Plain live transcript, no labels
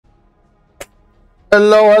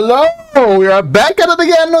Hello, hello! We are back at it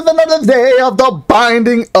again with another day of the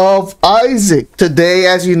Binding of Isaac. Today,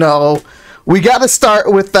 as you know, we gotta start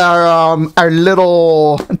with our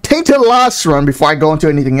little Tainted Lost run before I go into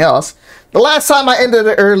anything else. The last time I ended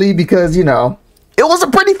it early because, you know, it was a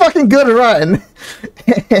pretty fucking good run.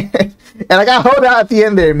 And I got hold out at the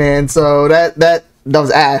end there, man, so that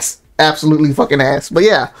was ass. Absolutely fucking ass. But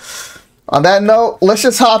yeah. On that note, let's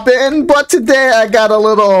just hop in. But today I got a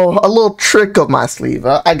little trick up my sleeve.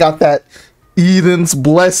 I got that Eden's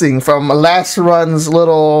Blessing from last run's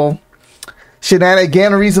little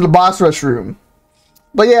shenanigans in the boss rush room.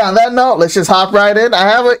 But yeah, on that note, let's just hop right in. I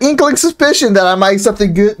have an inkling suspicion that I might get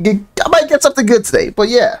something good today. But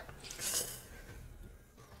yeah.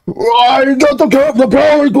 I got the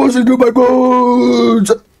power goes into my bones.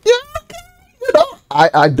 Yeah, you know,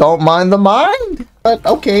 I don't mind the mind, but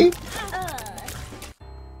okay.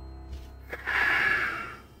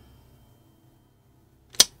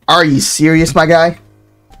 Are you serious, my guy?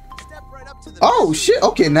 Right oh shit!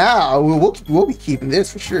 Okay, now we'll be keeping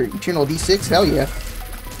this for sure. Eternal D6, hell yeah.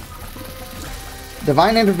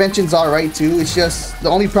 Divine Intervention's alright too. It's just the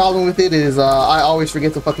only problem with it is I always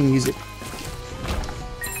forget to fucking use it.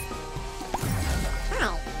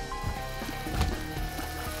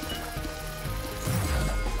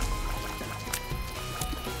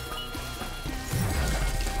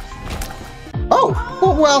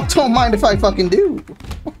 Oh, well, don't mind if I fucking do.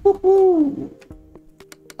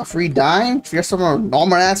 A free dime? For some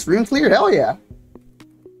normal ass room clear? Hell yeah.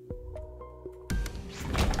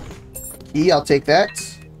 Key, I'll take that.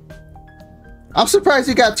 I'm surprised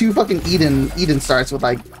you got two fucking Eden starts with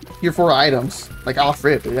like your 4 items. Like off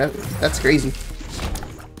rip. That's crazy.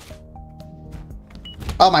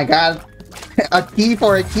 Oh my god. A key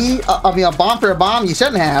for a key? I mean a bomb for a bomb? You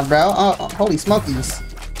shouldn't have, bro. Holy smokies.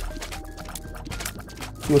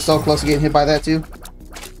 He was so close to getting hit by that too.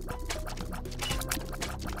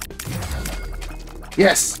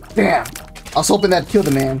 Yes! Damn! I was hoping that'd kill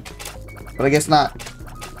the man. But I guess not.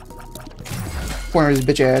 Corner his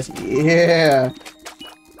bitch ass. Yeah!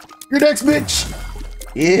 You're next, bitch!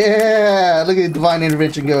 Yeah! Look at Divine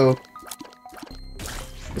Intervention go.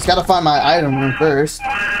 Just gotta find my item room first.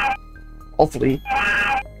 Hopefully.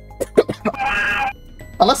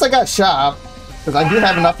 Unless I got shop. Because I do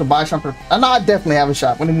have enough to buy shop. No, I definitely have a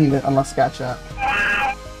shop. What do you mean unless I got shop?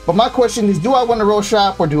 But my question is, do I want to roll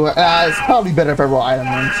shop or do I? It's probably better if I roll item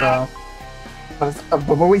room. So,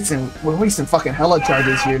 but we're wasting fucking hella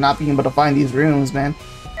charges here, not being able to find these rooms, man.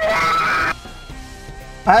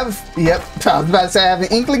 I was about to say I have an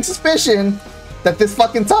inkling suspicion that this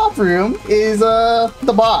fucking top room is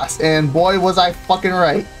the boss, and boy was I fucking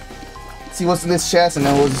right. Let's see what's in this chest, and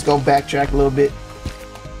then we'll just go backtrack a little bit.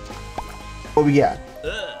 What we got?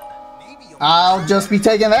 I'll just be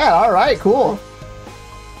taking that. All right, cool.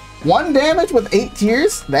 1 damage with 8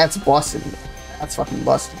 tears? That's busted. That's fucking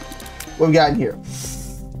busted. What we got in here?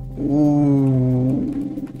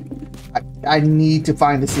 Ooh. I need to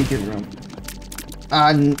find the secret room.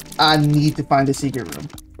 I need to find the secret room.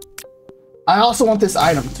 I also want this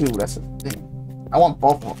item too. That's the thing. I want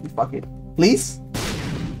both of them. Fuck it. Please?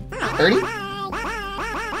 30?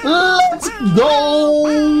 Let's go!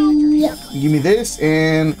 Give me this,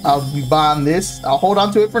 and I'll be buying this. I'll hold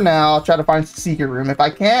on to it for now. I'll try to find the secret room. If I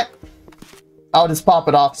can't, I'll just pop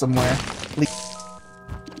it off somewhere. Please.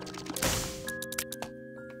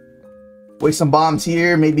 Waste some bombs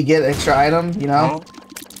here, maybe get an extra item, you know?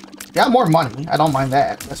 Got more money. I don't mind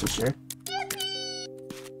that, that's for sure.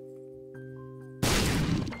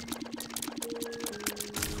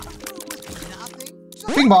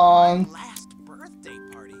 Bing bong!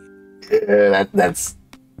 Yeah,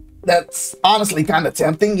 that's honestly kind of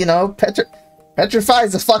tempting, you know. Petrify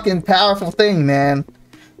is a fucking powerful thing, man.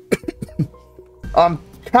 I'm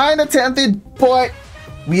kind of tempted, but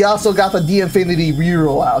we also got the D-Infinity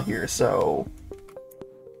reroll out here, so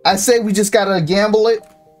I say we just gotta gamble it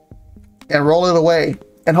and roll it away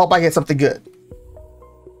and hope I get something good.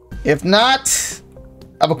 If not,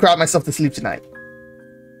 I will cry myself to sleep tonight.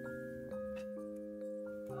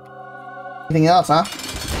 Anything else, huh?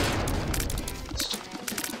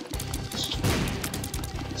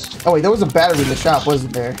 Oh wait, there was a battery in the shop,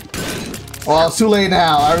 wasn't there? Well, it's too late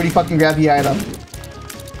now. I already fucking grabbed the item.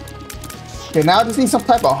 Okay, now I just need some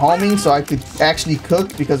type of homing so I could actually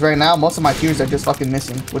cook, because right now most of my tears are just fucking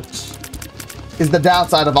missing, which is the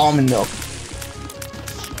downside of almond milk.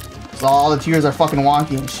 So all the tears are fucking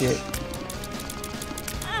wonky and shit.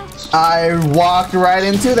 I walked right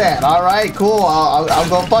into that. Alright, cool. I'll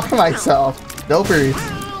go fuck myself. Dopers.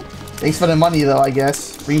 Thanks for the money though, I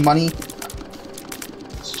guess. Free money.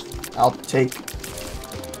 I'll take.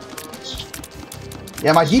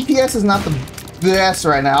 Yeah, my DPS is not the best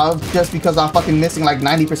right now, just because I'm fucking missing like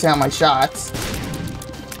 90% of my shots.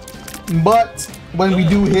 But when we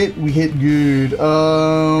do hit, we hit good.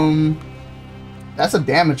 That's a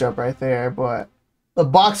damage up right there, but the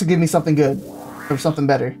box will give me something good or something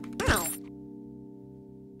better.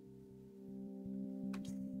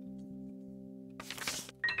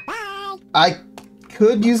 I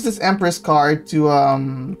could use this Empress card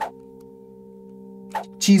to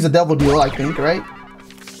cheese a double deal, I think, right?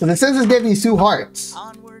 So the scissors gave me 2 hearts,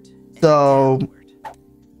 so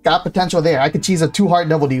got potential there. I could cheese a 2-heart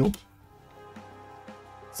double deal,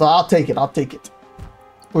 so I'll take it. I'll take it.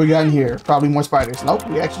 What we got in here? Probably more spiders. Nope,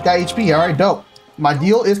 we actually got HP. All right, dope. My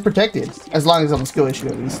deal is protected as long as I'm a skill issue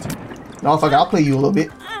at least. No, fuck, I'll play you a little bit.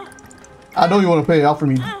 I know you want to play it out for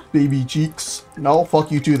me, baby cheeks. No, fuck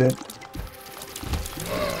you too then.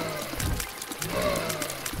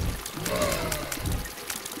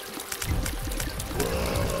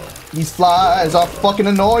 These flies are fucking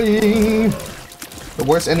annoying. The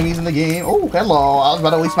worst enemies in the game. Oh, hello. I was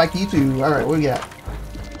about to waste my key too. Alright, what we got?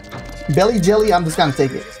 Belly jelly, I'm just gonna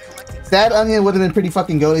take it. Sad onion would have been pretty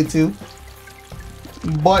fucking goated too.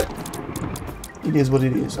 But it is what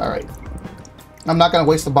it is. Alright. I'm not gonna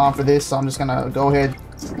waste the bomb for this, so I'm just gonna go ahead,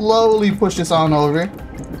 slowly push this on over.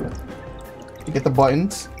 To get the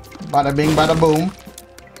buttons. Bada bing, bada boom.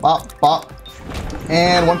 Bop, bop.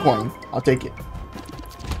 And 1 coin. I'll take it.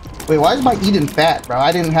 Wait, why is my Eden fat, bro?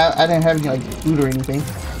 I didn't have any like food or anything.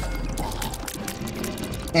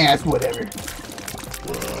 Yeah, it's whatever.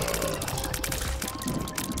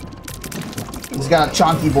 He's got a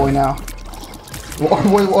chunky boy now.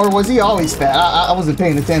 Or was he always fat? I wasn't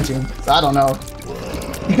paying attention, so I don't know.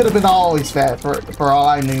 He could have been always fat for all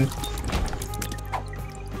I knew.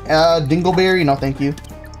 Dingleberry, no thank you.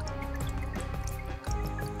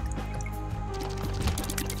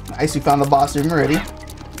 Nice, we found the boss room already.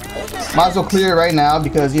 Might as well clear it right now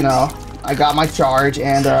because, you know, I got my charge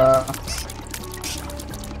and, yeah,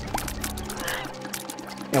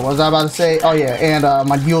 what was I about to say? Oh, yeah, and,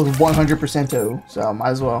 my deal is 100% too, so might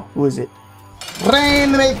as well. Who is it?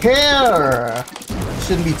 Rainmaker!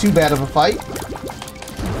 Shouldn't be too bad of a fight.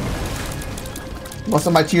 Most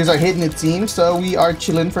of my tiers are hitting, it seems, so we are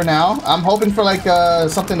chilling for now. I'm hoping for, like,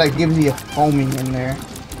 something that gives me a homing in there.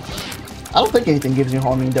 I don't think anything gives you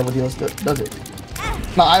homing in double deals, does it?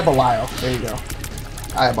 No, I have a Lyle. There you go.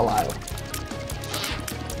 I have a Lyle.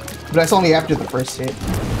 But that's only after the first hit.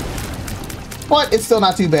 But it's still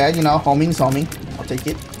not too bad, you know. Homing's homing. I'll take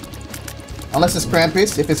it. Unless it's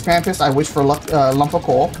Krampus. If it's Krampus, I wish for luck, lump of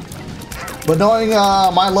coal. But knowing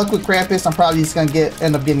my luck with Krampus, I'm probably just gonna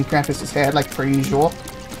end up getting Krampus's head, like per usual.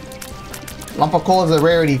 Lump of coal is a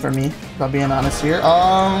rarity for me, if I'm being honest here.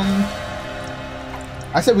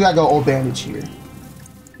 I said we gotta go old bandage here.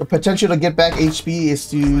 The potential to get back HP is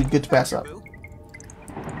too good to pass up.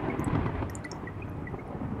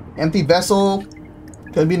 Empty vessel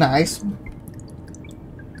could be nice.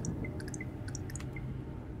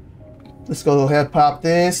 Let's go ahead, pop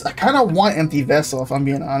this. I kind of want empty vessel if I'm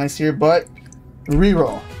being honest here, but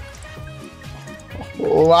reroll.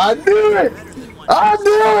 Oh, I knew it! I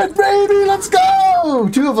knew it, baby! Let's go!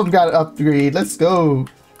 2 of them got an upgrade. Let's go.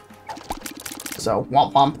 So,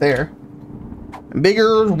 womp womp there. And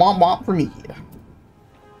bigger womp womp for me.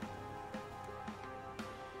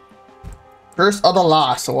 Curse of the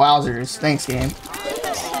Lost. Wowzers. Thanks, game.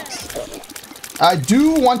 I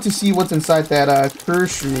do want to see what's inside that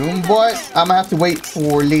curse room, but I'm gonna have to wait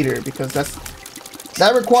for later because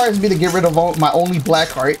that requires me to get rid of my only black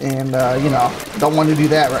heart, and you know, don't want to do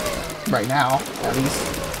that right now, at least.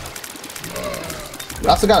 We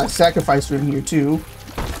also got a sacrifice room here too,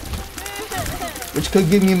 which could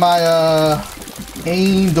give me my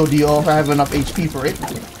angel deal if I have enough HP for it.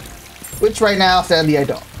 Which right now, sadly, I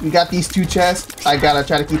don't. We got these 2 chests. I gotta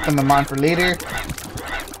try to keep them in mind for later.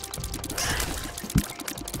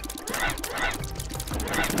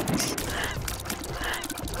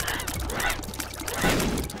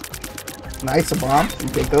 Nice, a bomb. You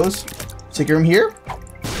take those. Secret room here.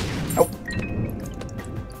 Nope.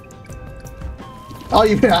 Oh,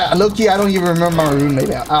 you low-key, I don't even remember my roommate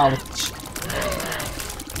now. Ouch.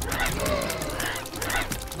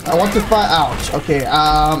 I want to find. Ouch. Okay.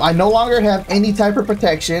 I no longer have any type of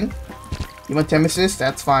protection. Hematemesis,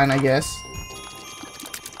 that's fine, I guess.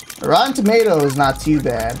 Rotten Tomato is not too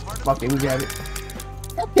bad. Fuck it, we got it.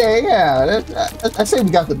 Okay, yeah. I say we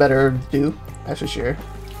got the better of the 2. That's for sure.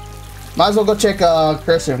 Might as well go check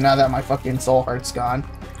Cursor now that my fucking soul heart's gone.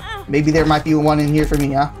 Maybe there might be one in here for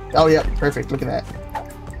me, huh? Oh, yeah, perfect. Look at that.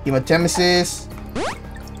 Hematemesis.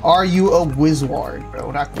 Are you a wizard,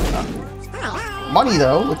 bro? Not cool, not cool. Money,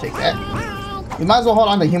 though. We'll take that. We might as well hold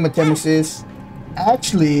on to hematemesis.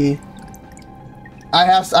 Actually,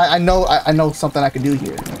 I know something I can do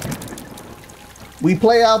here. We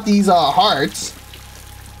play out these hearts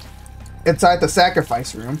inside the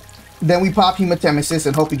sacrifice room. Then we pop hematemesis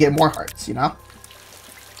and hope we get more hearts, you know?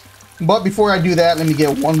 But before I do that, let me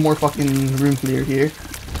get one more fucking room clear here.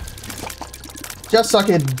 Just so I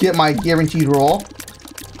could get my guaranteed roll.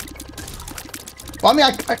 Well, I mean,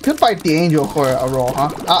 I could fight the angel for a roll,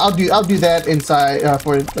 huh? I'll do that inside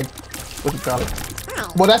for like what do you call it?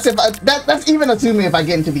 Well, that's if that's even assuming if I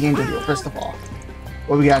get into the angel deal. First of all,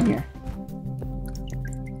 what we got in here?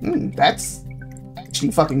 That's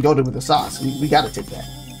actually fucking goated with the sauce. We gotta take that.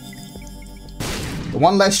 The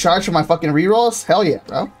one less charge for my fucking rerolls? Hell yeah,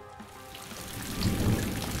 bro.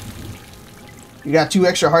 You got 2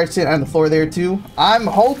 extra hearts in on the floor there too. I'm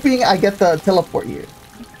hoping I get the teleport here.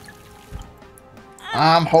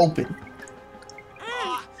 I'm hoping.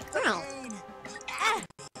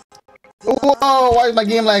 Whoa, why is my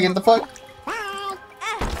game lagging? The fuck?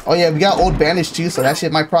 Oh yeah, we got old bandage too, so that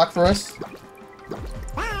shit might proc for us.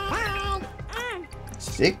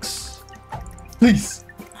 6. Please.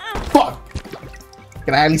 Fuck.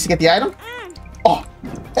 Can I at least get the item? Oh.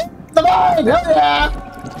 Come on! Hell yeah!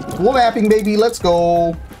 Full mapping, baby. Let's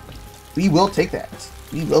go. We will take that.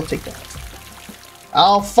 We will take that.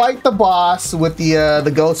 I'll fight the boss with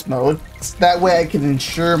the ghost mode. That way I can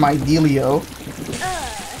ensure my dealio.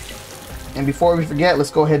 And before we forget, let's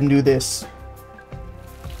go ahead and do this.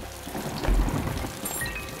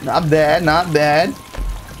 Not bad, not bad.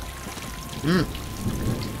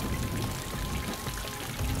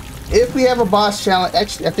 If we have a boss challenge,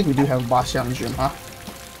 actually, I think we do have a boss challenge room, huh?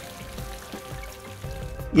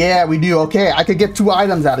 Yeah, we do. Okay, I could get 2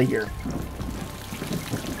 items out of here.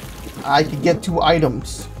 I could get 2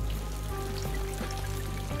 items.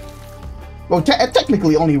 Well,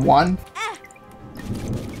 technically only 1.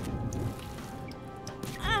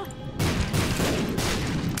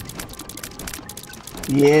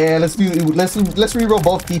 Yeah, let's reroll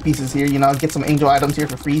both key pieces here. You know, get some angel items here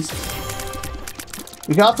for freeze.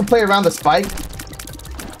 We can also play around the spike.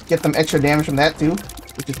 Get some extra damage from that too,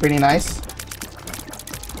 which is pretty nice.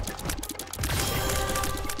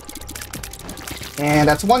 And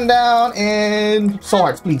that's 1 down, and soul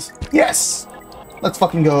hearts, please. Yes! Let's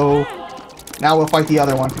fucking go. Now we'll fight the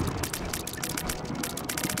other one.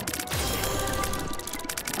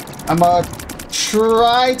 I'm gonna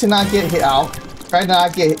try to not get hit out. Try to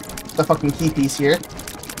not get the fucking key piece here.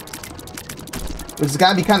 Which is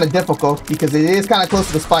gonna be kind of difficult, because it is kind of close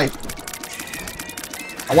to the spike.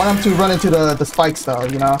 I want him to run into the spikes though,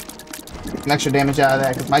 you know? Get some extra damage out of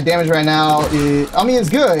that, because my damage right now is, I mean, it's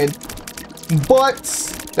good. But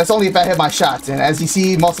that's only if I hit my shots, and as you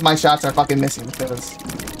see, most of my shots are fucking missing because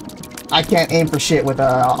I can't aim for shit with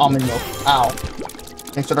almond milk. Ow!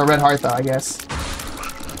 Thanks for the red heart, though, I guess.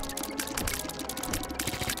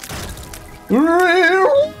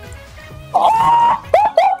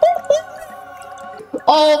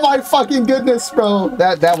 Oh my fucking goodness, bro!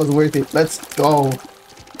 That was worth it. Let's go.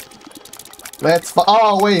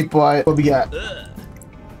 Oh wait, but what we got?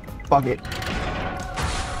 Fuck it.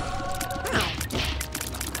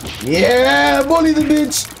 Yeah, bully the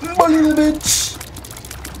bitch! Bully the bitch!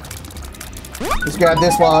 Let's grab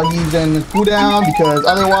this while he's in cooldown, because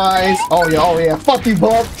otherwise... Oh yeah, fuck you,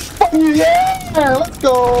 bub! Fuck you, yeah! Let's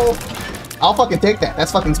go! I'll fucking take that.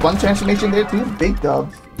 That's fucking sponge transformation there too. Big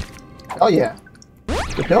dub. Oh yeah.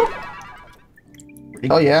 Good pill?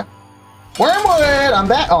 Oh yeah. Wormwood! I'm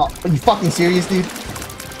back! Oh, are you fucking serious, dude?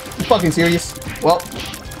 You fucking serious? Well,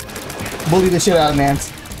 bully the shit out of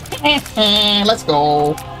Nance. Let's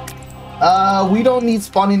go. We don't need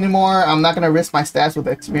spawn anymore. I'm not gonna risk my stats with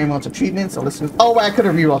experimental treatment, so let's just... Oh, I could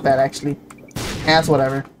have rerolled that, actually. That's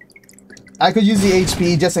whatever. I could use the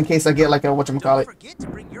HP just in case I get, like, a whatchamacallit,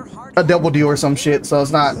 a double deal or some shit, so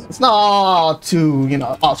it's not all too, you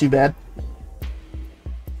know, all too bad.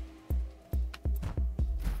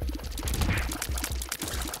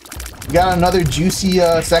 Got another juicy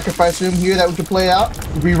sacrifice room here that we can play out.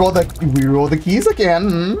 Reroll the keys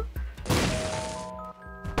again.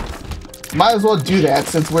 Might as well do that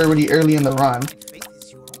since we're already early in the run.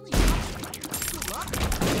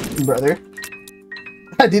 Brother.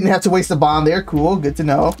 I didn't have to waste a bomb there. Cool, good to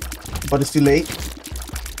know. But it's too late.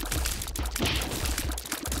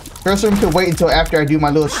 First room could wait until after I do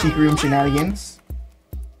my little secret room shenanigans.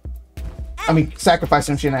 I mean, sacrifice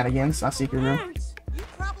room shenanigans, not secret room.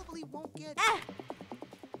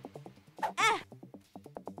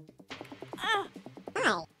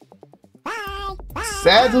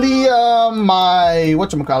 Sadly, my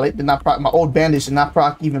whatchamacallit did not proc, my old bandage did not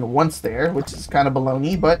proc even once there, which is kind of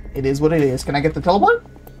baloney, but it is what it is. Can I get the teleport?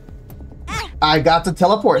 I got the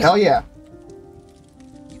teleport, hell yeah.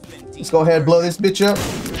 Let's go ahead and blow this bitch up.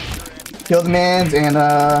 Kill the mans and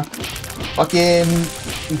fucking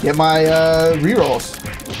get my rerolls.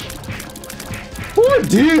 Poor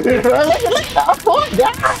dude! Look at that poor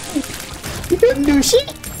guy! He couldn't do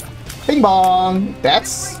shit! Bing bong!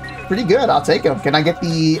 That's pretty good, I'll take him. Can I get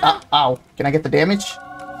the ow. Can I get the damage?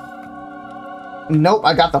 Nope,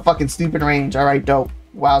 I got the fucking stupid range. Alright, dope.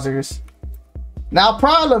 Wowzers. Now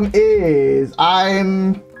problem is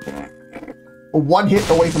I'm one hit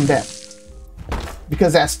away from death.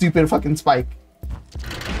 Because that stupid fucking spike.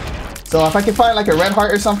 So if I can find like a red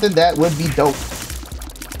heart or something, that would be dope.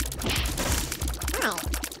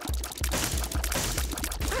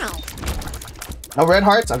 No red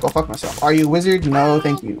hearts? I'll go fuck myself. Are you a wizard? No,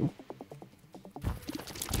 thank you.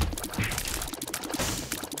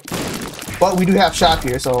 But we do have shock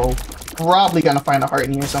here, so probably gonna find a heart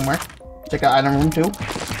in here somewhere. Check out item room 2.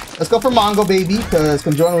 Let's go for Mongo, baby, because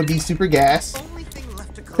conjoin would be super gas.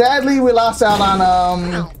 Sadly, we lost out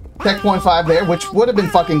on Tech Point 5 there, which would have been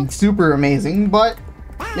fucking super amazing, but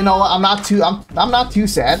you know what, I'm not too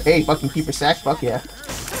sad. Hey, fucking keeper sack, fuck yeah.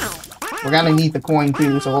 We're gonna need the coin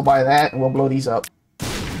too, so we'll buy that and we'll blow these up.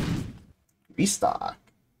 Restock.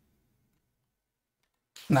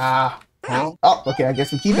 Nah. Huh? Oh, okay, I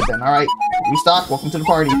guess we keep it then. Alright. Restock, welcome to the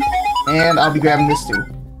party. And I'll be grabbing this too.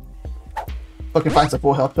 Fucking find some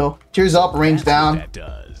full health pill. Cheers up, range down.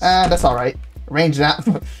 That's alright. Range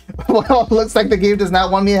down. Well, looks like the game does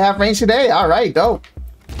not want me to have range today. Alright, dope.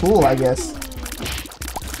 Cool, I guess.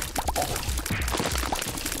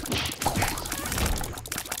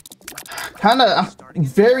 I'm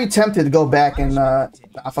very tempted to go back and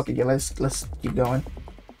fuck it, yeah, let's keep going.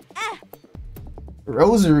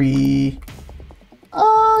 Rosary.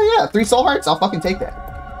 Oh yeah, 3 soul hearts, I'll fucking take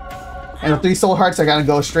that. And the 3 soul hearts are gonna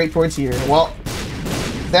go straight towards here. Well,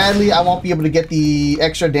 sadly I won't be able to get the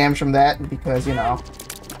extra damage from that because, you know,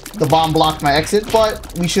 the bomb blocked my exit,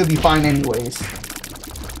 but we should be fine anyways.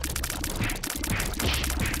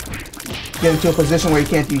 Get into a position where you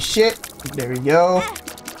can't do shit. There we go.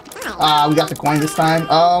 We got the coin this time.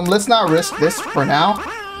 Let's not risk this for now.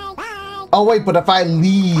 Oh wait, but if I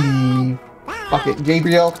leave... Fuck it,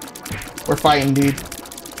 Gabriel. We're fighting, dude.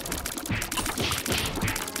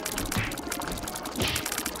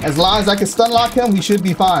 As long as I can stun lock him, we should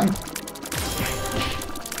be fine.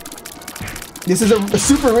 This is a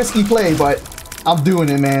super risky play, but I'm doing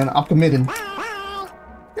it, man. I'm committing.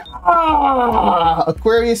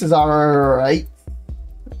 Aquarius is alright.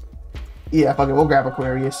 Yeah, fuck it, we'll grab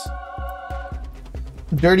Aquarius.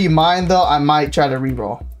 Dirty Mind, though, I might try to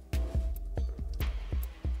reroll.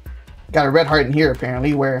 Got a red heart in here,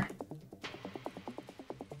 apparently. Where?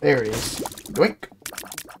 There it is. Doink.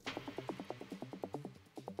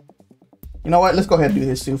 You know what? Let's go ahead and do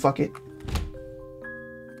this too. Fuck it.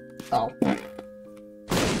 Oh.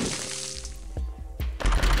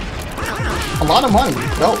 A lot of money.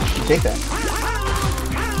 Oh, take that.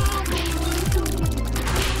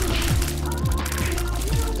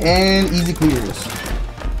 And easy clears.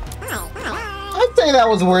 I'd say that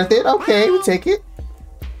was worth it. Okay, we take it.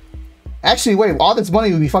 Actually, wait, all this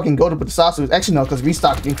money would be fucking goaded with the sauces. Actually, no, because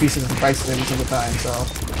restock increases the prices every single time, so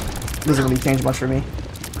it doesn't really change much for me.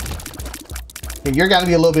 Okay, you're gonna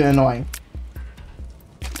be a little bit annoying.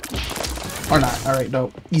 Or not. Alright,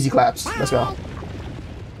 dope. Easy claps. Let's go.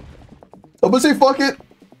 I'm gonna say fuck it.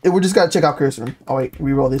 And we're just gotta check out cursor. Oh wait,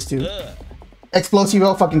 reroll this too.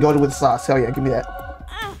 Explosivo, fucking goaded with the sauce. Hell yeah, give me that.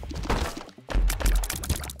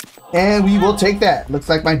 And we will take that. Looks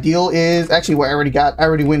like my deal is actually what I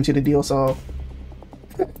already went to the deal, so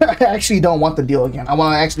I actually don't want the deal again. I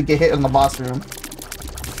want to actually get hit in the boss room.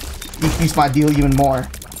 Decrease my deal even more.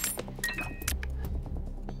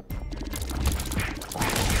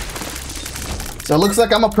 So it looks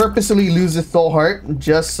like I'm gonna purposely lose this soul heart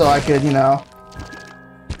just so I could, you know,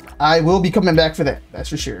 I will be coming back for that. That's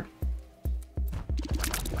for sure.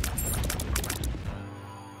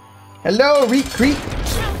 Hello, Recreep.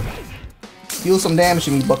 Deal some damage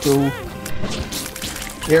to me, bucko.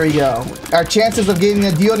 There we go. Our chances of getting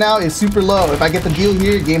a deal now is super low. If I get the deal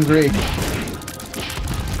here, game's rigged.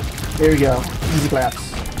 There we go. Easy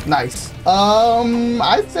claps. Nice.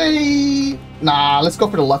 I'd say... Nah, let's go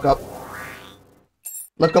for the luck up.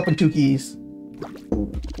 Luck up and 2 keys.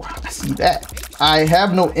 Ooh, I see that. I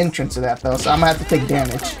have no entrance to that, though, so I'm gonna have to take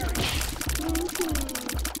damage.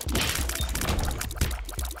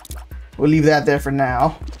 We'll leave that there for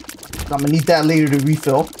now. I'm gonna need that later to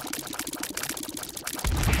refill.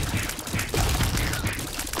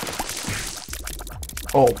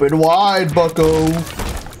 Open wide, bucko.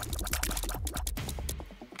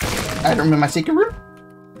 I don't remember my secret room?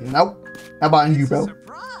 Nope. How about you, bro?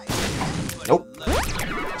 Nope.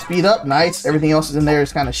 Speed up, nice. Everything else is in there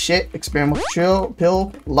is kind of shit. Experimental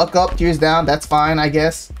pill. Luck up, tears down. That's fine, I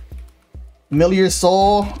guess. Familiar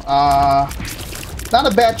soul.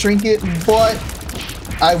 Not a bad trinket, but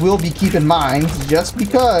I will be keeping mine just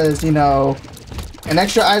because, you know, an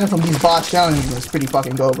extra item from these boss challenges is pretty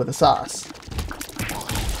fucking good with the sauce.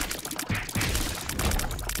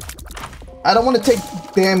 I don't want to take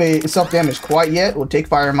damage, self-damage quite yet. We'll take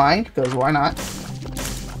Fire Mind, because why not?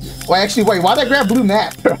 Well, actually, wait, why'd I grab blue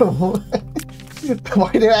map, bro?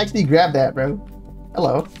 Why did I actually grab that, bro?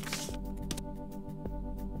 Hello.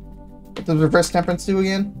 What does reverse temperance do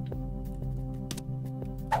again?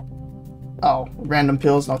 Oh, random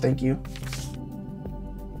pills, no thank you.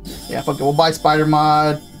 Yeah, fuck it, we'll buy Spider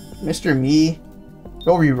Mod. Mr. Me.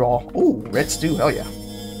 Go reroll. Ooh, red stew, hell yeah.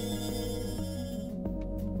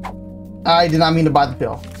 I did not mean to buy the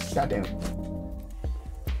pill. God damn it.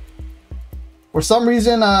 For some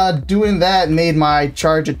reason, doing that made my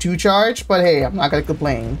charge a 2 charge, but hey, I'm not gonna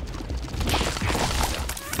complain.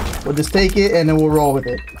 We'll just take it and then we'll roll with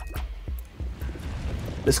it.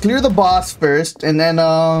 Let's clear the boss first and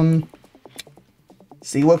then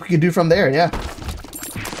see what we can do from there, yeah.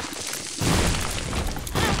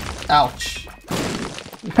 Ouch.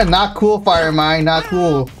 Not cool, Fire Mine, not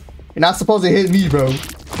cool. You're not supposed to hit me, bro.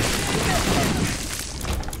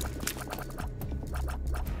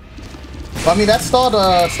 Well, I mean, that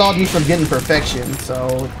stalled me from getting perfection,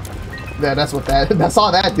 so yeah, that's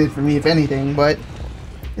all that did for me, if anything. But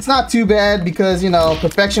it's not too bad because, you know,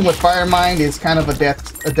 perfection with Fire Mind is kind of a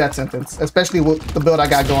death sentence, especially with the build I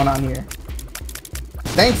got going on here.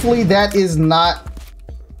 Thankfully, that is not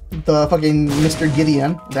the fucking Mr.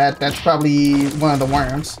 Gideon. That's probably one of the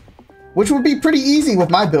worms, which would be pretty easy with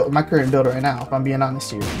my build, my current build right now, if I'm being honest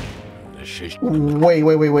here. Wait!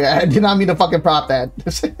 I did not mean to fucking prop that.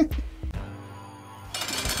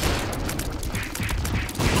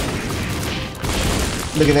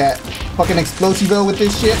 Look at that. Fucking Explosivo with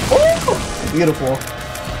this shit. Oh, beautiful.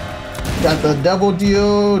 Got the double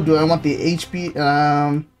deal. Do I want the HP?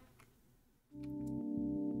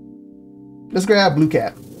 Let's grab blue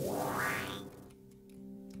cap.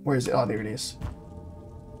 Where is it? Oh, there it is.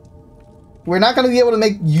 We're not going to be able to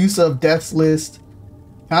make use of Death's List.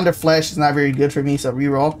 Counter Flesh is not very good for me, so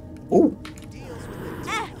reroll. Ooh.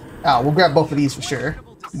 Oh, we'll grab both of these for sure.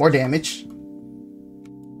 More damage.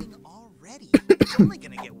 Only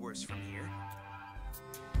gonna get worse from here.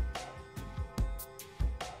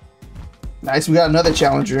 Nice, we got another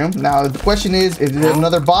challenge room. Now the question is it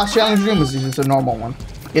another boss challenge room or is it just a normal one?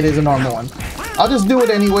 It is a normal one. I'll just do it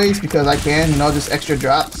anyways because I can, you know, just extra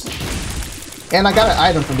drops. And I got an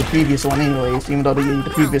item from the previous one anyways, even though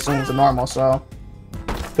the previous one was a normal, so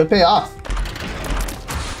could pay off.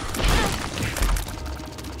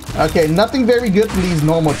 Okay, nothing very good from these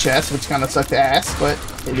normal chests, which kind of suck to ass, but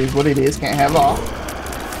it is what it is. Can't have it all.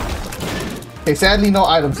 Okay, sadly, no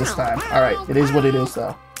items this time. Alright, it is what it is,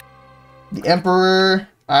 though. The Emperor.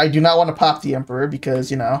 I do not want to pop the Emperor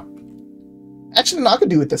because, you know. Actually, no, I could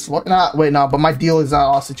do it this floor. Nah, wait, no, but my deal is not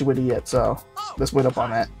all situated yet, so let's wait up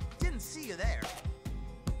on that. Didn't see you there.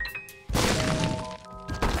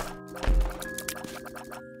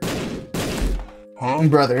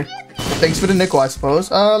 Brother. Thanks for the nickel, I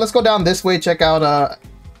suppose. Let's go down this way, check out,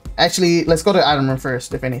 actually, let's go to the item room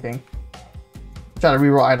first, if anything. Try to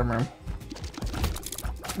reroll item room.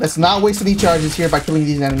 Let's not waste any charges here by killing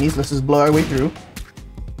these enemies. Let's just blow our way through.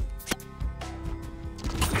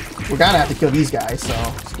 We're gonna have to kill these guys, so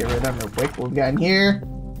let's get rid of them real quick. What we got in here?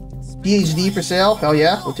 PhD for sale. Hell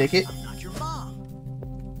yeah, we'll take it.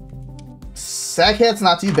 Sackhead's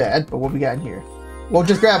not too bad, but what we got in here? We'll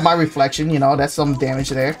just grab my reflection, you know, that's some damage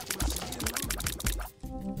there.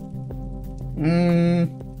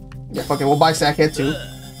 Yeah, fuck it, we'll buy Sackhead too.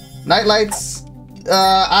 Nightlights.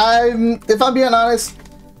 If I'm being honest,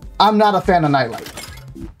 I'm not a fan of Nightlight.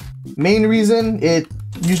 Main reason, it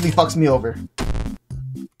usually fucks me over.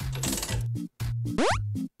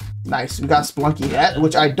 Nice, we got Splunky Hat,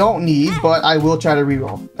 which I don't need, but I will try to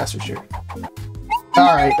reroll, that's for sure.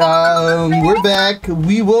 Alright, we're back.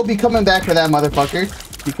 We will be coming back for that motherfucker,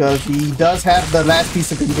 because he does have the last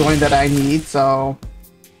piece of conjoin that I need, so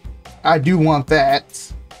I do want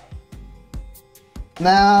that.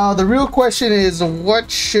 Now, the real question is, what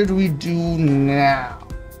should we do now?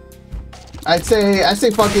 I say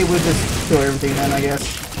fuck it, we'll just kill everything then, I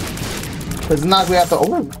guess. Because not we have to,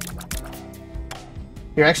 oh.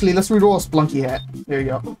 Here, actually, let's reroll a Splunky Hat. There you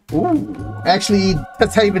go. Ooh. Actually,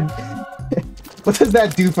 that's how even... What does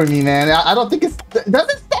that do for me, man? I don't think it's... Does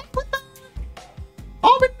it stack with the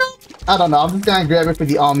almond milk? I don't know. I'm just gonna grab it for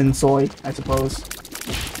the almond soy, I suppose.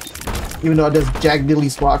 Even though it does jack diddly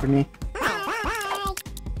squat for me.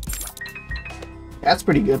 That's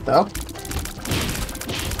pretty good, though.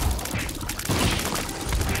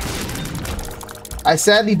 I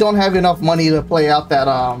sadly don't have enough money to play out that,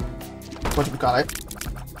 whatchamacallit?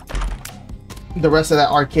 The rest of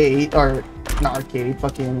that arcade, or... Not arcade,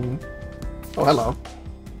 fucking... Oh, hello.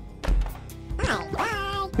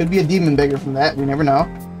 Could be a demon beggar from that, we never know.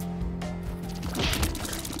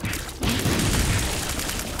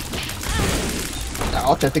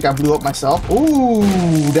 Ouch, I think I blew up myself. Ooh,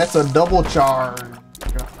 that's a double charge.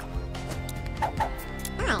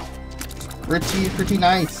 Pretty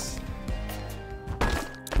nice.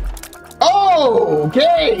 Oh,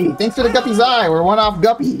 okay. Thanks for the Guppy's Eye. We're one off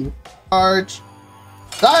Guppy. Charge.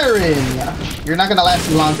 Siren! You're not gonna last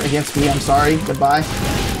too long against me, I'm sorry. Goodbye.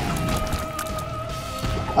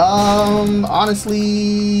 Honestly...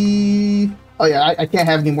 Oh yeah, I can't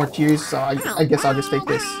have any more tears, so I guess I'll just take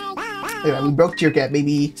this. Yeah, we broke Tear Cat,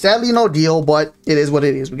 baby. Sadly, no deal, but it is what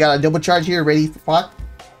it is. We got a double charge here, ready for proc.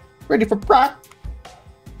 Ready for proc.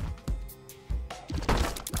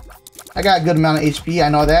 I got a good amount of HP, I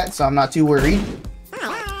know that, so I'm not too worried.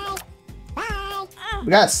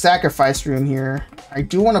 We got a sacrifice room here. I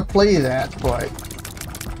do want to play that, but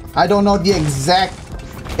I don't know the exact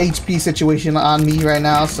HP situation on me right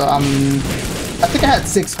now, so I think I had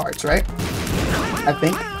 6 hearts, right? I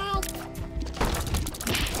think.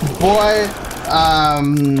 But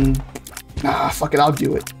fuck it, I'll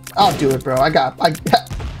do it. I'll do it, bro. I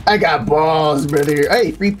got balls, brother.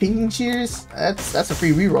 Hey, free pinging shears. That's a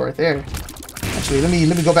free reroll right there. Actually, let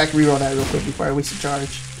me go back and reroll that real quick before I waste a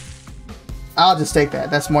charge. I'll just take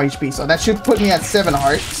that. That's more HP. So that should put me at 7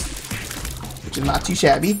 hearts, which is not too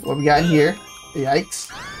shabby. What we got in here?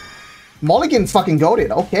 Yikes. Mulligan's fucking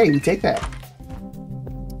goated. Okay, we take that.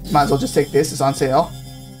 Might as well just take this. It's on sale.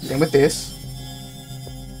 Same with this.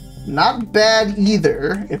 Not bad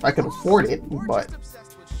either, if I could afford it, but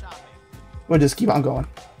we'll just keep on going.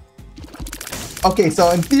 Okay,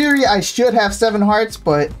 so in theory, I should have 7 hearts,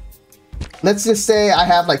 but let's just say I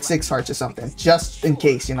have like 6 hearts or something, just in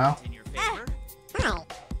case, you know?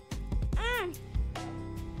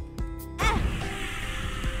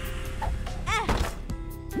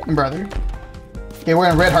 Brother. Okay, we're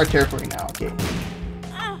in red heart territory now, okay.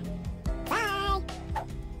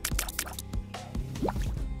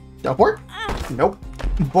 Teleport? Nope.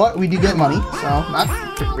 But we do get money, so not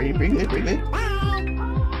pretty good.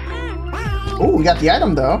 Oh, we got the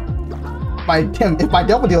item though. If my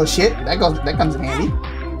double deal is shit, that comes in handy.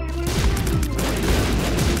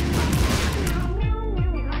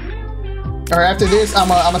 Alright, after this, I'm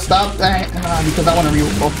gonna stop because I want to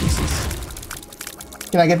reroll both pieces.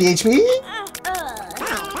 Can I get the HP?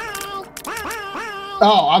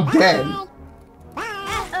 Oh, I'm dead.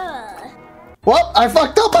 Well, I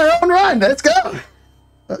fucked up my own run. Let's go.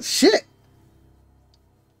 Oh, shit.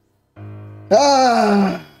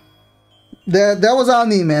 That was on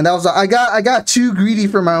me, man. That was I got too greedy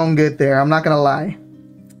for my own good there. I'm not gonna lie.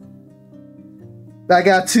 I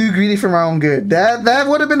got too greedy for my own good. That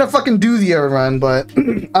would have been a fucking doozy of a run, but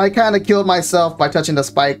I kind of killed myself by touching the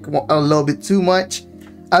spike a little bit too much.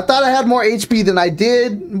 I thought I had more HP than I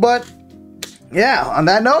did, but yeah, on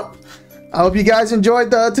that note, I hope you guys enjoyed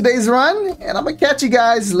today's run, and I'm gonna catch you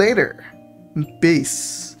guys later.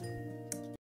 Peace.